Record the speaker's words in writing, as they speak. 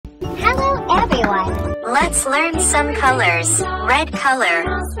everyone. Let's learn some colors. Red color,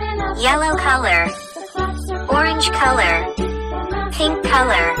 yellow color, orange color, pink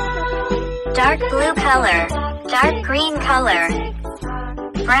color, dark blue color, dark green color,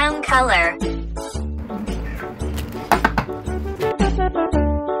 brown color.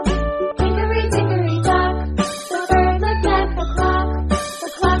 Hickory dickory dock, the bird looked at the clock. The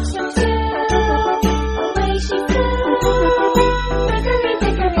clock struck 2, away she flew. Hickory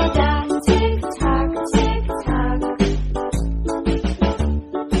dickory dock, tick tock, tick tock.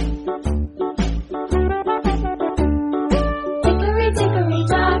 Hickory dickory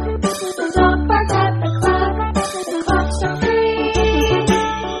dock, the dog barked at the clock. The clock struck 3,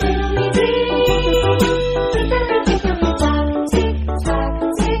 diddly-dee. Hickory dickory dock, tick tock,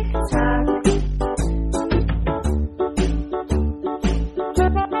 tick tock.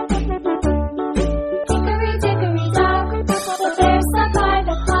 Hickory dickory dock, the bear sat by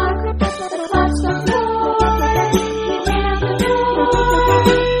the clock. The clock struck 4, he ran out the door.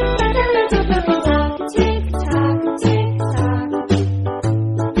 Hickory dickory dock, tick tock, tick tock.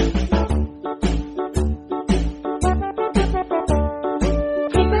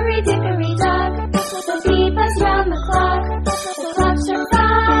 Hickory dickory dock, the bee buzzed round the clock. The clock struck 5,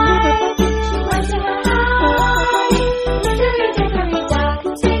 she went to her hive. Hickory dickory dock,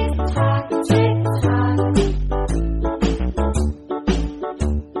 tick tock, tick tock.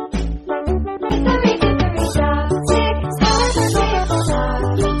 Hickory dickory dock, tick tock, tick tock.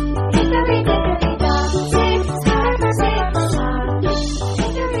 Hickory dickory dock, tick tock, tick tock.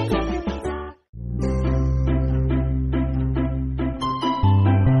 Hickory dickory dock.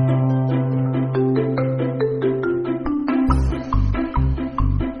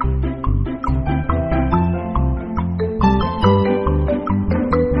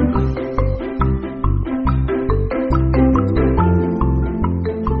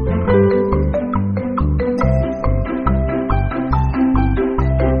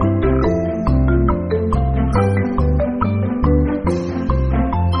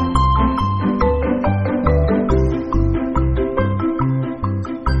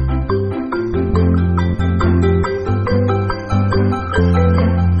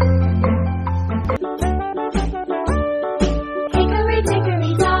 Hickory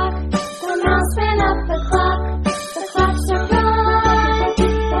dickory dock, the mouse ran up the clock. The clock struck 9,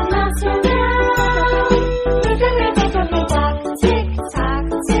 the mouse ran down. Hickory dickory dock, tick tock,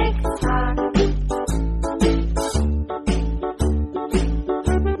 tick tock.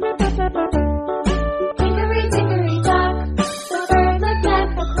 Hickory dickory dock, the bird looked at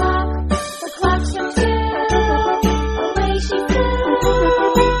the clock. The clock struck 2, away she flew.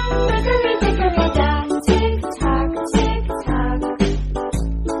 Hickory dickory dock, tick tock, tick tock.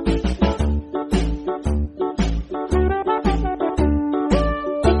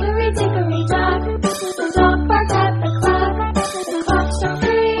 Hickory dickory dock,